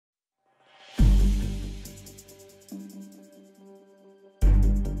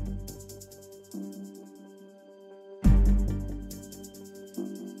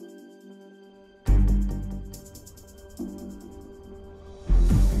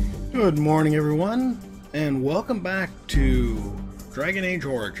Good morning, everyone, and welcome back to Dragon Age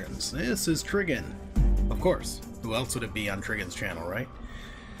Origins. This is Trigon. Of course, who else would it be on Trigon's channel, right?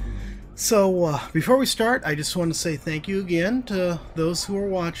 So, before we start, I just want to say thank you again to those who are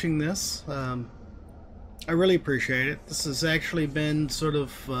watching this. I really appreciate it. This has actually been sort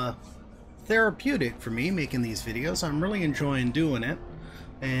of therapeutic for me, making these videos. I'm really enjoying doing it.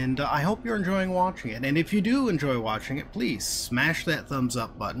 And I hope you're enjoying watching it. And if you do enjoy watching it, please smash that thumbs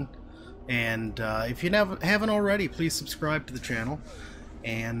up button. And if you haven't already, please subscribe to the channel.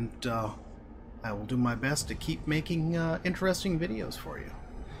 And I will do my best to keep making interesting videos for you.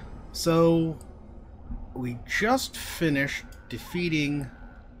 So, we just finished defeating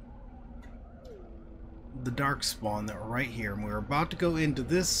the Darkspawn that were right here. And we were about to go into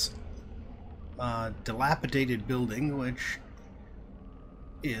this dilapidated building, which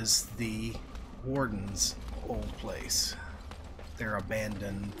is the Wardens' old place, their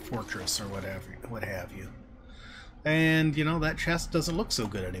abandoned fortress or what have you. And you know, that chest doesn't look so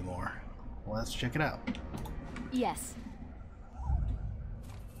good anymore. Well, let's check it out. Yes.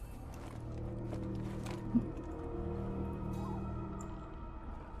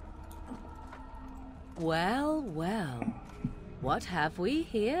 Well, well, what have we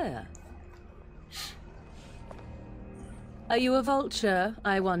here? Are you a vulture,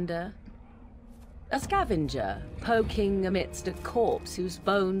 I wonder? A scavenger, poking amidst a corpse whose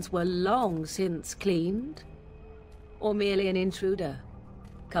bones were long since cleaned? Or merely an intruder,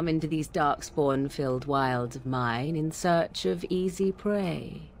 come into these darkspawn-filled wilds of mine in search of easy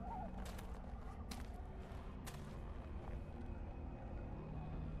prey?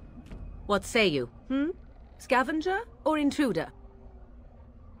 What say you, Scavenger or intruder?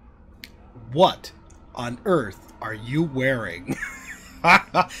 What on earth are you wearing?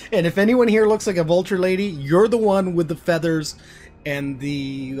 And if anyone here looks like a vulture lady, you're the one with the feathers and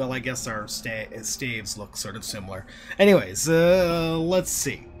the, well, I guess our staves look sort of similar. Anyways, let's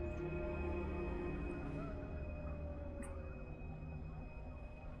see.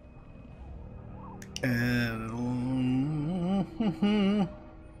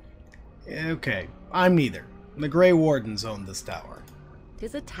 Okay, I'm neither. The Gray Wardens own this tower.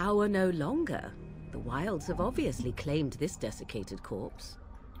 'Tis a tower no longer. The wilds have obviously claimed this desiccated corpse.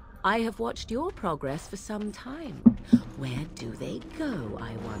 I have watched your progress for some time. Where do they go,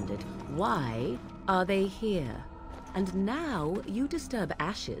 I wondered? Why are they here? And now you disturb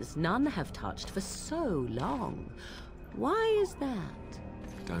ashes none have touched for so long. Why is that?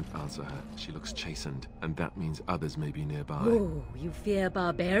 Don't answer her. She looks chastened, and that means others may be nearby. Oh, you fear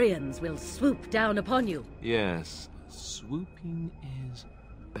barbarians will swoop down upon you. Yes, swooping is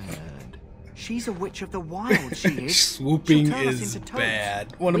bad. She's a witch of the wild, she is. Swooping She'll turn us is into toads.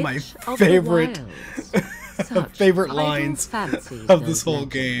 bad. One of my Witch of the favorite wilds. favorite idle lines fancies, of this those whole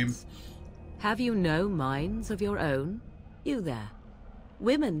legends. game. Have you no minds of your own? You there.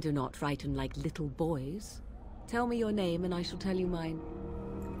 Women do not frighten like little boys. Tell me your name and I shall tell you mine.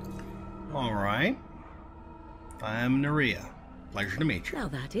 Alright. I'm Nerea. Pleasure to meet you. Now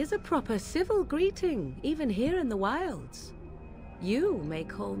that is a proper civil greeting, even here in the wilds. You may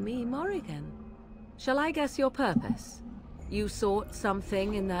call me Morrigan. Shall I guess your purpose? You sought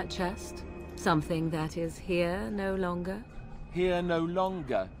something in that chest? Something that is here no longer? Here no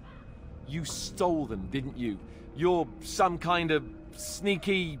longer. You stole them, didn't you? You're some kind of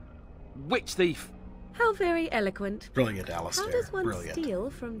sneaky witch thief. How very eloquent. Brilliant, Alistair. How does one Brilliant.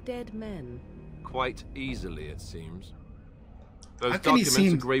 steal from dead men? Quite easily, it seems. Those How can he documents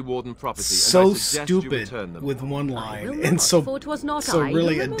seem are Gray Warden property, so and I suggest you stupid return them. with one I line will and not, so for 'twas not so I who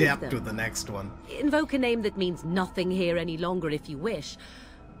really removed adept them. with the next one? Invoke a name that means nothing here any longer if you wish.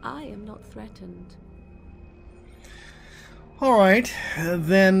 I am not threatened. Alright,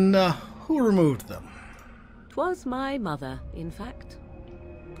 then who removed them? 'Twas my mother, in fact.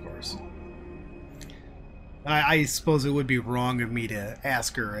 Of course. I suppose it would be wrong of me to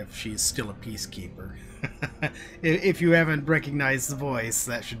ask her if she's still a peacekeeper. If you haven't recognized the voice,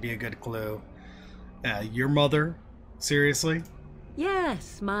 that should be a good clue. Your mother? Seriously?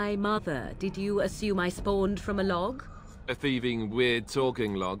 Yes, my mother. Did you assume I spawned from a log? A thieving, weird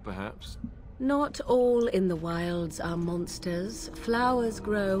talking log, perhaps. Not all in the wilds are monsters. Flowers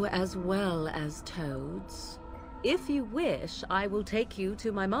grow as well as toads. If you wish, I will take you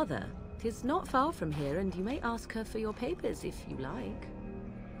to my mother. 'Tis not far from here, and you may ask her for your papers if you like.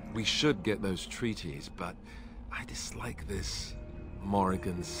 We should get those treaties, but I dislike this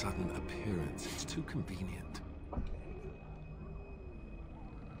Morrigan's sudden appearance. It's too convenient.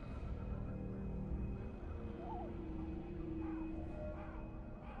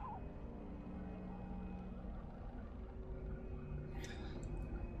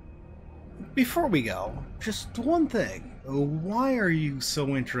 Before we go, just one thing. Why are you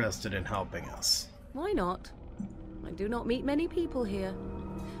so interested in helping us? Why not? I do not meet many people here.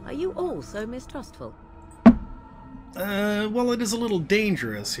 Are you all so mistrustful? Well, it is a little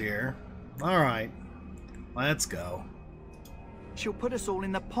dangerous here. Alright, let's go. She'll put us all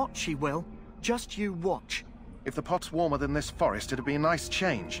in the pot, she will. Just you watch. If the pot's warmer than this forest, it'd be a nice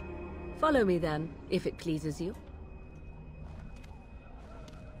change. Follow me then, if it pleases you.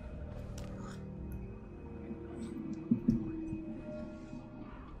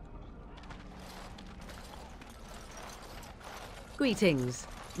 Greetings,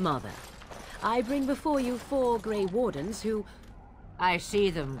 Mother. I bring before you 4 Gray Wardens who... I see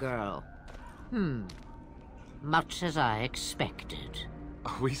them, girl. Much as I expected.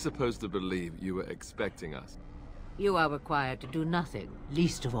 Are we supposed to believe you were expecting us? You are required to do nothing,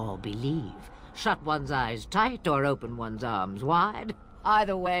 least of all believe. Shut one's eyes tight or open one's arms wide.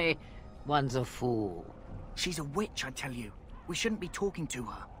 Either way, one's a fool. She's a witch, I tell you. We shouldn't be talking to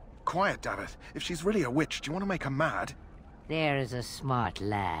her. Quiet, damn it. If she's really a witch, do you want to make her mad? There is a smart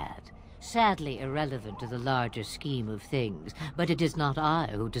lad. Sadly irrelevant to the larger scheme of things, but it is not I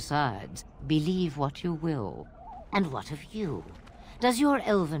who decides. Believe what you will. And what of you? Does your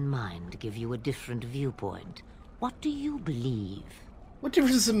elven mind give you a different viewpoint? What do you believe? What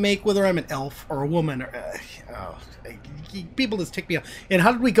difference does it make whether I'm an elf or a woman? People just tick me off. And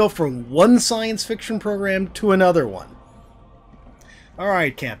how did we go from one science fiction program to another one?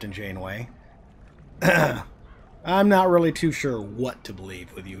 Alright, Captain Janeway. I'm not really too sure what to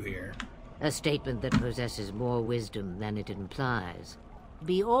believe with you here. A statement that possesses more wisdom than it implies.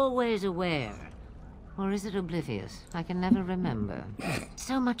 Be always aware. Or is it oblivious? I can never remember.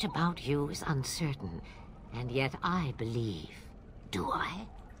 So much about you is uncertain, and yet I believe. Do I?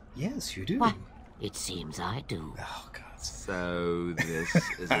 Yes, you do. What? It seems I do. Oh, God. So this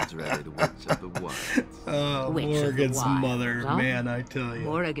is a dreaded witch of the wilds. Oh, Witch of the Morgan's Wilds, mother, huh? man, I tell you.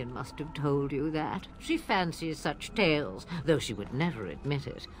 Morrigan must have told you that. She fancies such tales, though she would never admit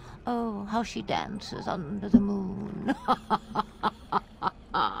it. Oh, how she dances under the moon.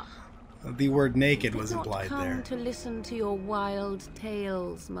 The word naked was Did not implied come there. to listen to your wild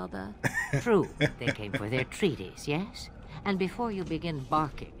tales, Mother. True, they came for their treaties, yes? And before you begin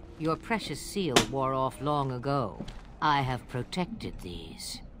barking, your precious seal wore off long ago. I have protected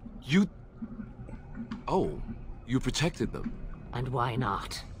these. You... Oh, you protected them? And why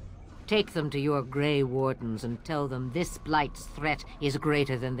not? Take them to your Gray Wardens and tell them this Blight's threat is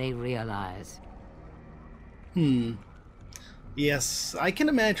greater than they realize. Yes, I can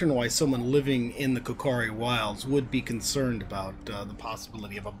imagine why someone living in the Kokari Wilds would be concerned about the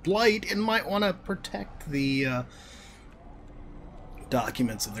possibility of a blight and might want to protect the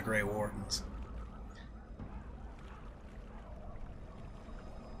documents of the Gray Wardens.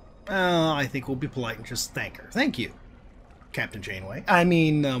 I think we'll be polite and just thank her. Thank you, Captain Janeway. I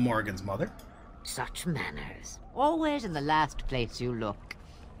mean, Morgan's mother. Such manners. Always in the last place you look.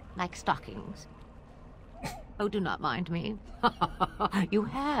 Like stockings. Oh, do not mind me. You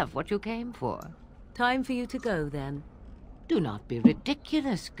have what you came for. Time for you to go, then. Do not be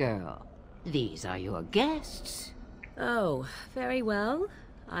ridiculous, girl. These are your guests. Oh, very well.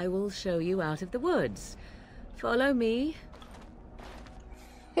 I will show you out of the woods. Follow me.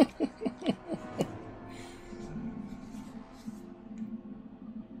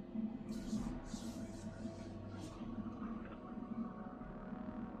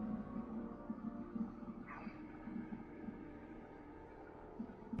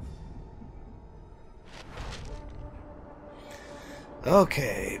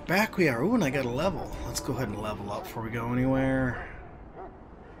 Okay, back we are. Ooh, and I got a level. Let's go ahead and level up before we go anywhere.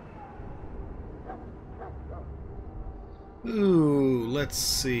 Ooh, let's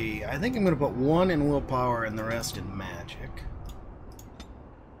see. I think I'm going to put 1 in willpower and the rest in magic.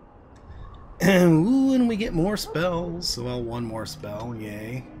 Ooh, and we get more spells. Well, 1 more spell,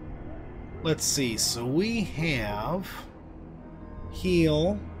 yay. Let's see. So we have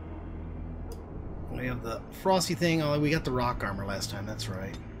heal. We have the frosty thing. Oh, we got the rock armor last time, that's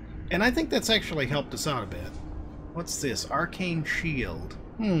right. And I think that's actually helped us out a bit. What's this? Arcane shield.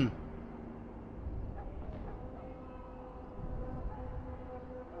 Why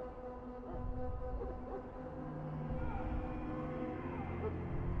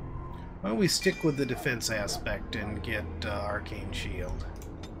don't we stick with the defense aspect and get arcane shield?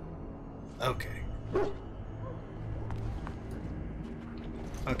 Okay.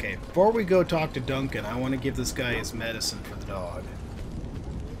 Okay, before we go talk to Duncan, I want to give this guy his medicine for the dog.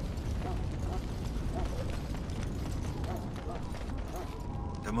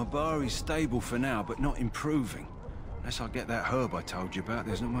 The Mabari's stable for now, but not improving. Unless I get that herb I told you about,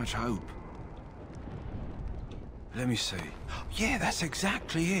 there's not much hope. Let me see. Yeah, that's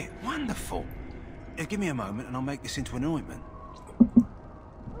exactly it. Wonderful. Give me a moment and I'll make this into an ointment.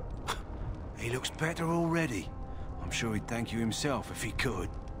 He looks better already. I'm sure he'd thank you himself if he could.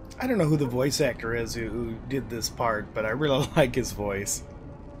 I don't know who the voice actor is who did this part, but I really like his voice.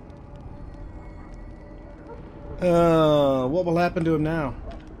 What will happen to him now?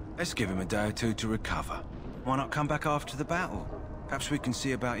 Let's give him a day or two to recover. Why not come back after the battle? Perhaps we can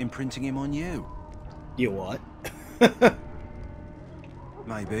see about imprinting him on you. You what?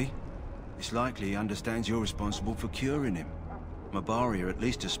 Maybe. It's likely he understands you're responsible for curing him. Mabari are at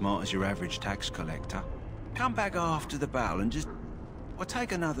least as smart as your average tax collector. Come back after the battle and just... well,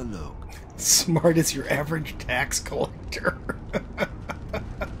 take another look. Smart as your average tax collector.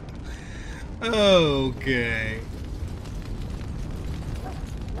 Okay.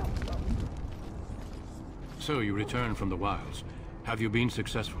 So you returned from the wilds. Have you been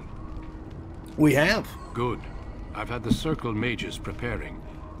successful? We have. Good. I've had the Circle mages preparing.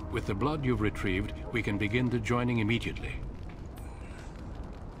 With the blood you've retrieved, we can begin the joining immediately.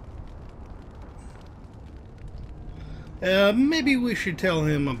 Maybe we should tell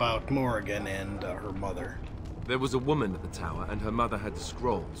him about Morrigan and her mother. There was a woman at the tower, and her mother had the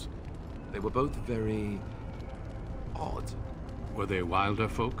scrolls. They were both very... odd. Were they wilder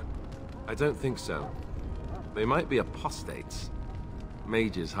folk? I don't think so. They might be apostates.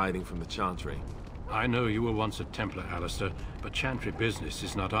 Mages hiding from the Chantry. I know you were once a Templar, Alistair, but Chantry business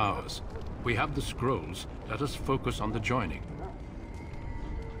is not ours. We have the scrolls. Let us focus on the joining.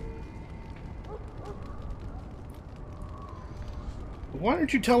 Why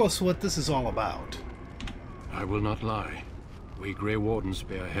don't you tell us what this is all about? I will not lie. We Gray Wardens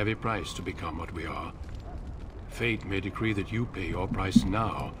pay a heavy price to become what we are. Fate may decree that you pay your price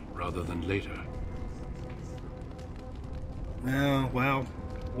now, rather than later. Well,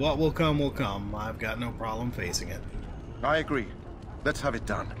 what will come will come. I've got no problem facing it. I agree. Let's have it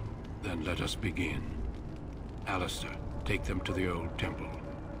done. Then let us begin. Alistair, take them to the old temple.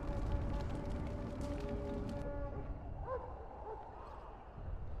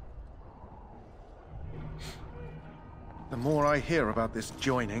 The more I hear about this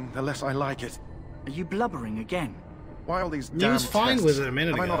joining, the less I like it. Are you blubbering again? Why all these He damn was fine tests? with it a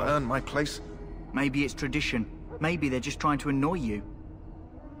minute Have ago. I not earned my place? Maybe it's tradition. Maybe they're just trying to annoy you.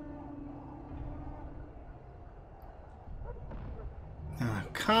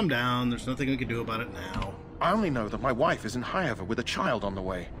 Calm down. There's nothing we can do about it now. I only know that my wife is in Highover with a child on the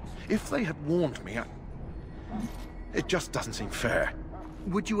way. If they had warned me, it just doesn't seem fair.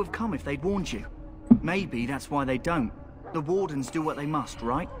 Would you have come if they'd warned you? Maybe that's why they don't. The Wardens do what they must,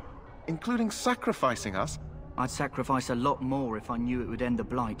 right? Including sacrificing us? I'd sacrifice a lot more if I knew it would end the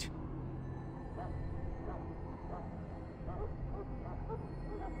Blight.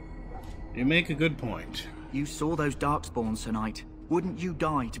 You make a good point. You saw those Darkspawns tonight. Wouldn't you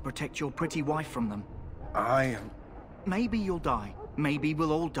die to protect your pretty wife from them? Maybe you'll die. Maybe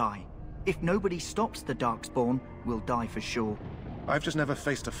we'll all die. If nobody stops the Darkspawn, we'll die for sure. I've just never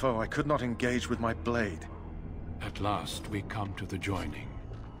faced a foe I could not engage with my blade. At last, we come to the joining.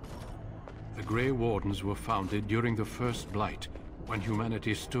 The Gray Wardens were founded during the First Blight, when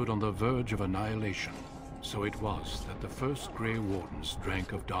humanity stood on the verge of annihilation. So it was that the first Gray Wardens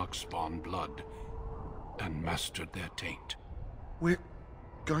drank of Darkspawn blood and mastered their taint. We're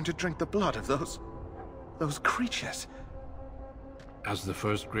going to drink the blood of those creatures. As the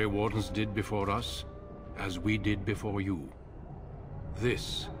first Grey Wardens did before us, as we did before you.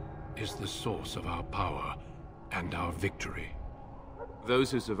 This is the source of our power and our victory. Those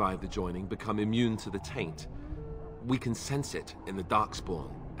who survive the joining become immune to the taint. We can sense it in the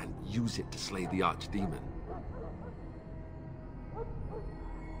Darkspawn and use it to slay the Archdemon.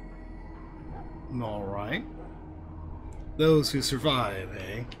 All right. Those who survive,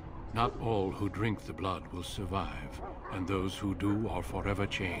 eh? Not all who drink the blood will survive, and those who do are forever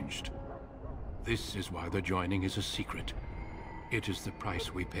changed. This is why the joining is a secret. It is the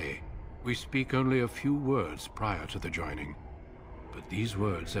price we pay. We speak only a few words prior to the joining, but these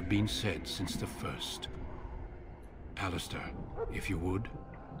words have been said since the first. Alistair, if you would.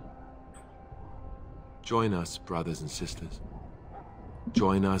 Join us, brothers and sisters.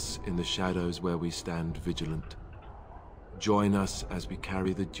 Join us in the shadows where we stand vigilant. Join us as we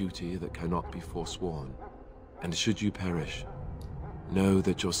carry the duty that cannot be forsworn. And should you perish, know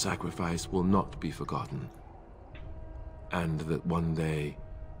that your sacrifice will not be forgotten. And that one day,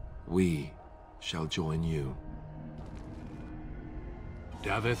 we shall join you.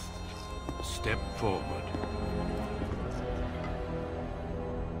 Davith, step forward.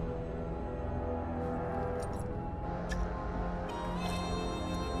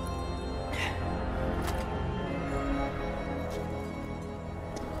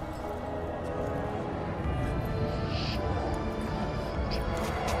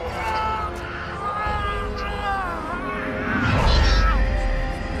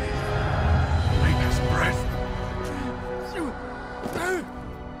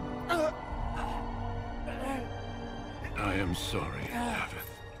 sorry, Davith.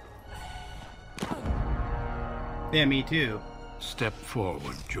 Yeah, me too. Step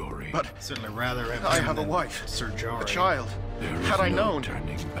forward, Jory. But Certainly rather have I him have a than wife, Sir Jory. a child. There is Had I no known...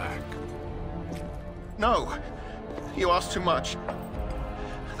 turning back. No, you ask too much.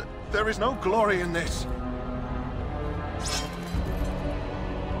 There is no glory in this.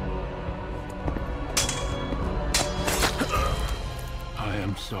 I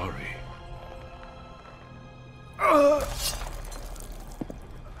am sorry.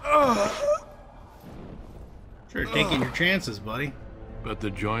 Sure, taking your chances, buddy. But the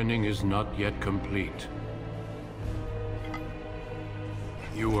joining is not yet complete.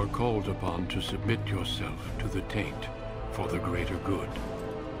 You are called upon to submit yourself to the taint for the greater good.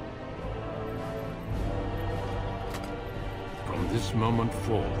 From this moment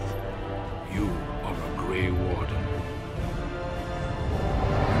forth, you are a Gray Warden.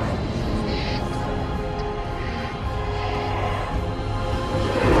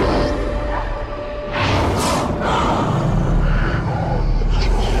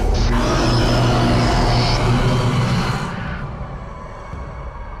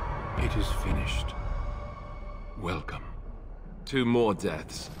 It is finished. Welcome. 2 more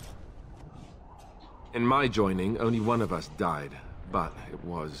deaths. In my joining, only one of us died, but it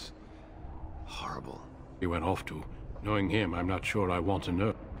was horrible. He went off to. Knowing him, I'm not sure I want to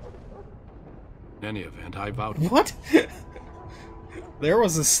know. In any event, I vowed... What? There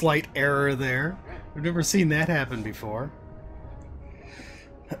was a slight error there. I've never seen that happen before.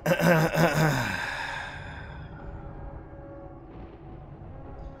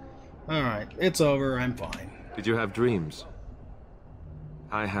 Alright, it's over. I'm fine. Did you have dreams?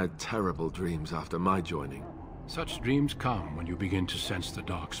 I had terrible dreams after my joining. Such dreams come when you begin to sense the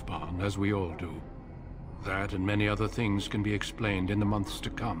Darkspawn, as we all do. That and many other things can be explained in the months to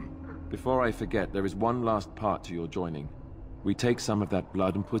come. Before I forget, there is one last part to your joining. We take some of that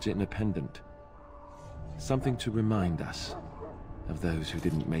blood and put it in a pendant. Something to remind us of those who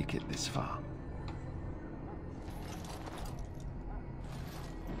didn't make it this far.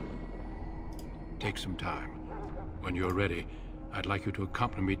 Take some time. When you're ready, I'd like you to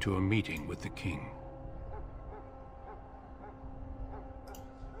accompany me to a meeting with the king.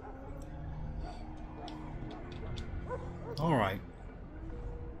 Alright.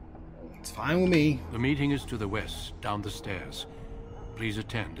 It's fine with me. The meeting is to the west, down the stairs. Please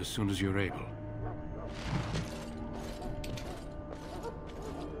attend as soon as you're able.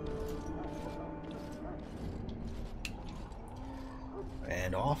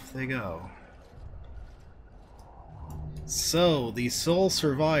 And off they go. So, the sole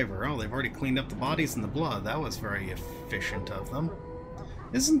survivor. Oh, they've already cleaned up the bodies and the blood. That was very efficient of them.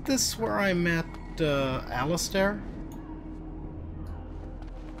 Isn't this where I met Alistair?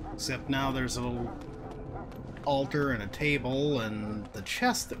 Except now there's a little altar and a table, and the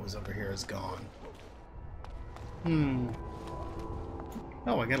chest that was over here is gone.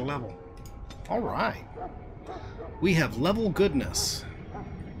 Oh, I got a level. Alright. We have level goodness.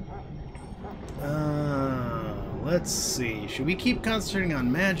 Let's see. Should we keep concentrating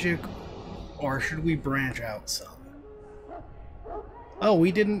on magic, or should we branch out some? Oh,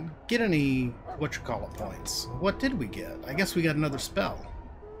 we didn't get any whatchamacallit points. What did we get? I guess we got another spell.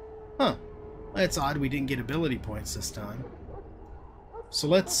 Huh. That's odd we didn't get ability points this time. So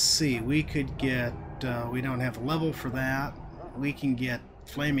let's see. We could get... we don't have a level for that. We can get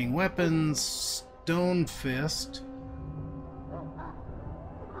flaming weapons, stone fist...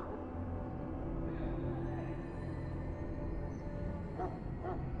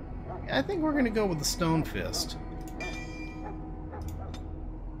 I think we're going to go with the Stone Fist.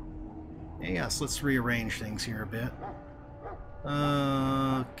 Yes, let's rearrange things here a bit.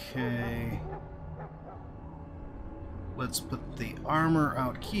 Okay. Let's put the armor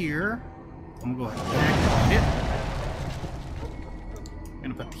out here. I'm going to go ahead and activate it. I'm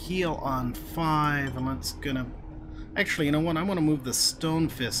going to put the heal on 5, and let's gonna... Actually, you know what? I want to move the Stone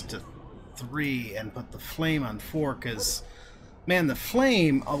Fist to 3 and put the Flame on 4, because... Man, the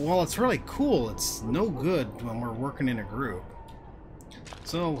flame, while it's really cool, it's no good when we're working in a group.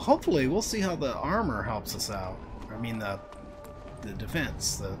 So hopefully we'll see how the armor helps us out. I mean the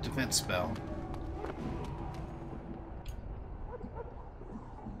defense spell.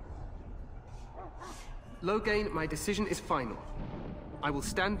 Loghain, my decision is final. I will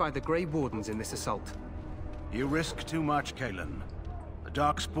stand by the Gray Wardens in this assault. You risk too much, Kalen. The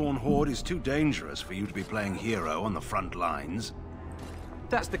Darkspawn Horde is too dangerous for you to be playing hero on the front lines. If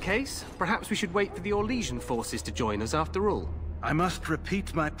that's the case, perhaps we should wait for the Orlesian forces to join us after all. I must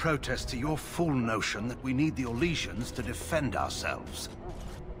repeat my protest to your fool notion that we need the Orlesians to defend ourselves.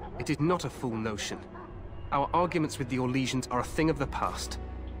 It is not a fool notion. Our arguments with the Orlesians are a thing of the past,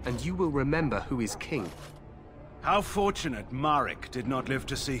 and you will remember who is king. How fortunate Marek did not live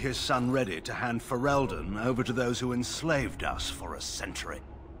to see his son ready to hand Ferelden over to those who enslaved us for a century.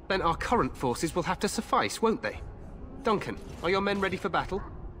 Then our current forces will have to suffice, won't they? Duncan, are your men ready for battle?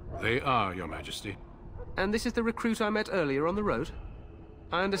 They are, Your Majesty. And this is the recruit I met earlier on the road?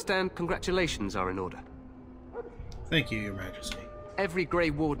 I understand congratulations are in order. Thank you, Your Majesty. Every Grey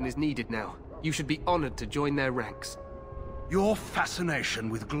Warden is needed now. You should be honored to join their ranks. Your fascination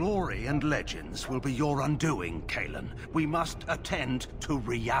with glory and legends will be your undoing, Kalen. We must attend to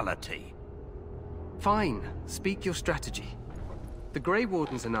reality. Fine. Speak your strategy. The Grey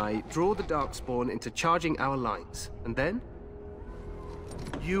Wardens and I draw the Darkspawn into charging our lines, and then?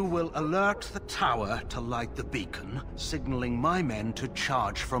 You will alert the tower to light the beacon, signaling my men to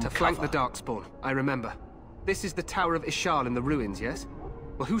charge from cover. To flank the Darkspawn, I remember. This is the Tower of Ishal in the ruins, yes?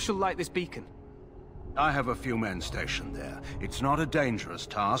 Well, who shall light this beacon? I have a few men stationed there. It's not a dangerous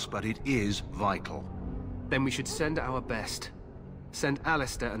task, but it is vital. Then we should send our best. Send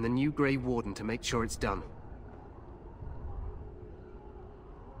Alistair and the new Grey Warden to make sure it's done.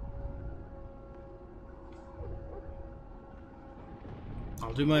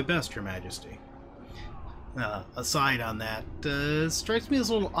 I'll do my best, Your Majesty. Aside on that, strikes me as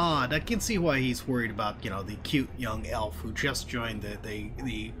a little odd. I can see why he's worried about, the cute young elf who just joined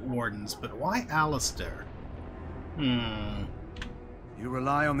the Wardens, but why Alistair? You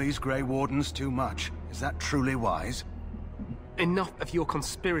rely on these Grey Wardens too much. Is that truly wise? Enough of your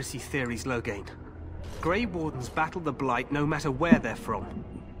conspiracy theories, Loghain. Grey Wardens battle the Blight no matter where they're from.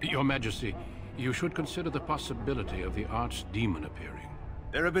 Your Majesty, you should consider the possibility of the Archdemon appearing.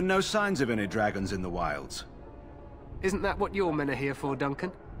 There have been no signs of any dragons in the wilds. Isn't that what your men are here for, Duncan?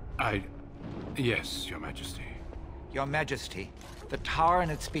 Yes, Your Majesty. Your Majesty, the tower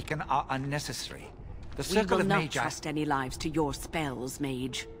and its beacon are unnecessary. The We circle will of not Magi... trust any lives to your spells,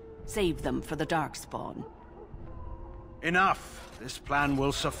 Mage. Save them for the Darkspawn. Enough! This plan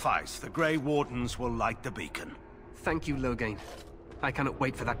will suffice. The Grey Wardens will light the beacon. Thank you, Loghain. I cannot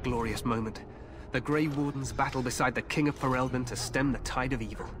wait for that glorious moment. The Grey Wardens battle beside the King of Ferelden to stem the tide of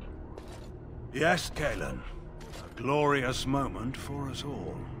evil. Yes, Kalen. A glorious moment for us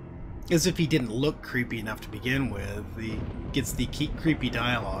all. As if he didn't look creepy enough to begin with. He gets the creepy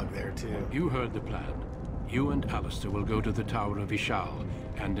dialogue there, too. You heard the plan. You and Alistair will go to the Tower of Ishal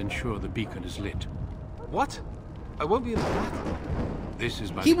and ensure the beacon is lit. What? I won't be in the battle. This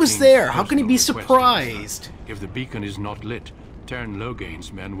is by He the was King's there! How can he personal be request, surprised? If the beacon is not lit, Tern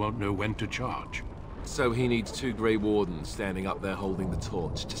Loghain's men won't know when to charge. So he needs 2 Grey Wardens standing up there holding the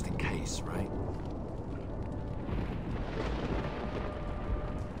torch, just in case, right?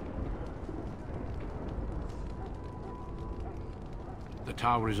 The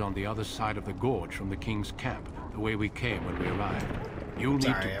tower is on the other side of the gorge from the King's camp, the way we came when we arrived. You'll need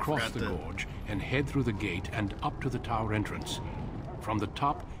Sorry, to I cross forgot the to- gorge and head through the gate and up to the tower entrance. From the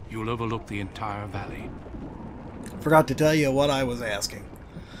top, you'll overlook the entire valley. Forgot to tell you what I was asking.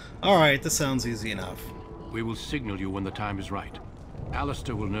 Alright, this sounds easy enough. We will signal you when the time is right.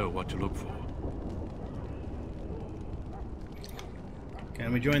 Alistair will know what to look for.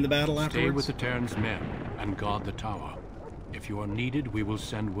 Can we join the battle afterwards? Stay with the Terran's men and guard the tower. If you are needed, we will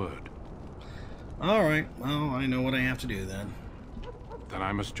send word. Alright, well, I know what I have to do then. Then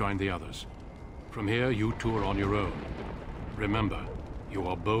I must join the others. From here, you two are on your own. Remember, you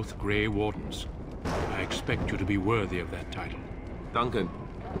are both Grey Wardens. I expect you to be worthy of that title. Duncan,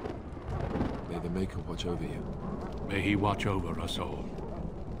 may the Maker watch over you. May he watch over us all.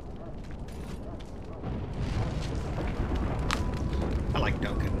 I like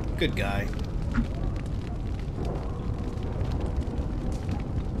Duncan. Good guy.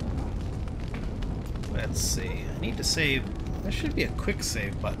 Let's see. I need to save. There should be a quick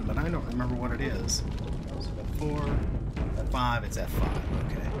save button, but I don't remember what it is. So F4, F5, it's F5.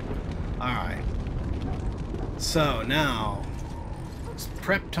 Okay. Alright. So now, it's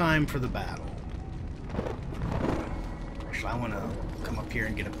prep time for the battle. Actually, I want to come up here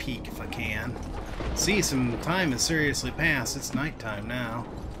and get a peek if I can. See, some time has seriously passed. It's nighttime now.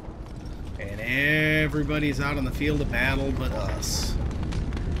 And everybody's out on the field of battle but us.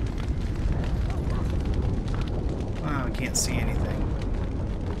 Oh, I can't see anything.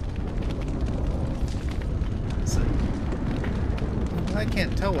 So, I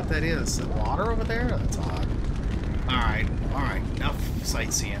can't tell what that is. Is it water over there? That's odd. Alright, alright. Enough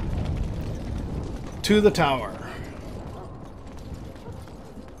sightseeing. To the tower.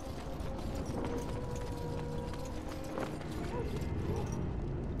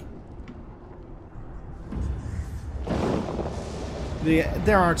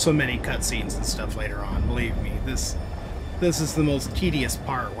 there aren't so many cutscenes and stuff later on. Believe me, this is the most tedious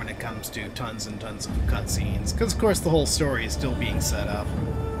part when it comes to tons and tons of cutscenes, because of course the whole story is still being set up.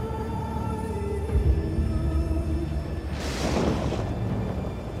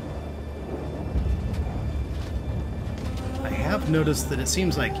 I have noticed that it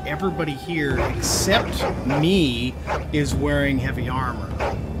seems like everybody here except me is wearing heavy armor,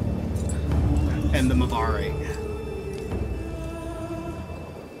 and the Mavari.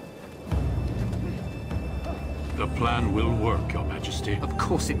 The plan will work, Your Majesty. Of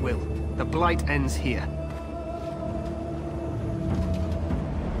course it will. The Blight ends here.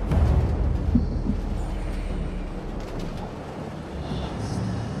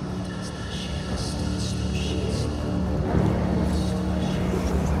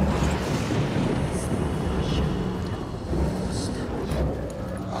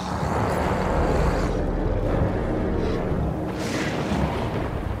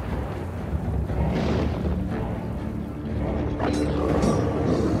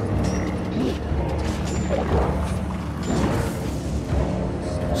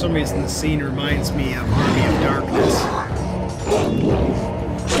 For some reason, the scene reminds me of Army of Darkness.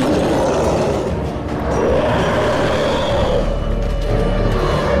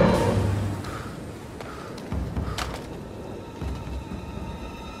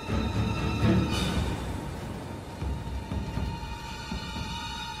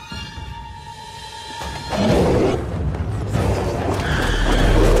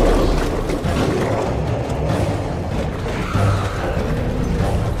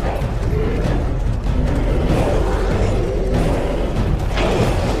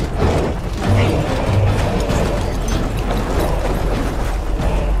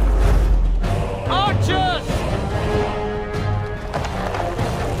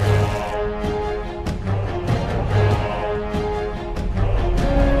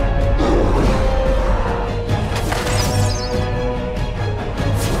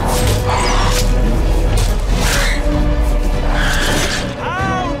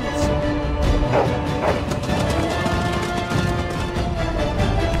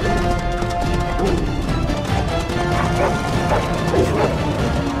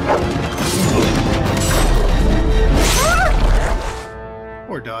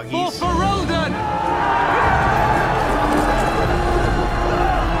 Poor doggies. For Rodan!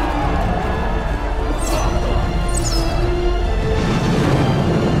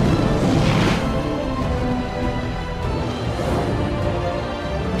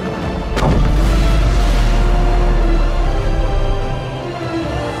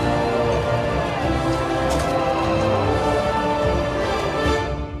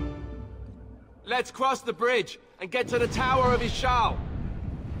 Let's cross the bridge and get to the Tower of Ishal.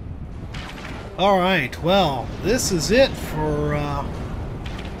 Alright, well, this is it for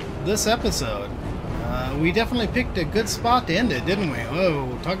this episode. We definitely picked a good spot to end it, didn't we?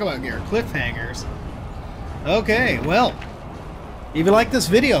 Whoa, talk about your cliffhangers. Okay, well, if you like this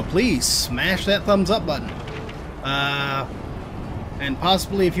video, please smash that thumbs up button. And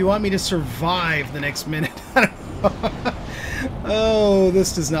possibly if you want me to survive the next minute. I don't know. Oh,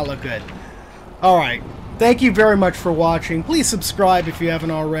 this does not look good. Alright, thank you very much for watching. Please subscribe if you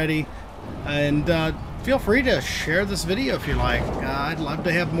haven't already. And feel free to share this video if you like. I'd love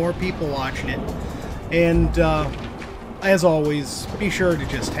to have more people watching it. And as always, be sure to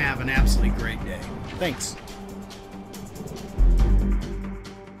just have an absolutely great day. Thanks.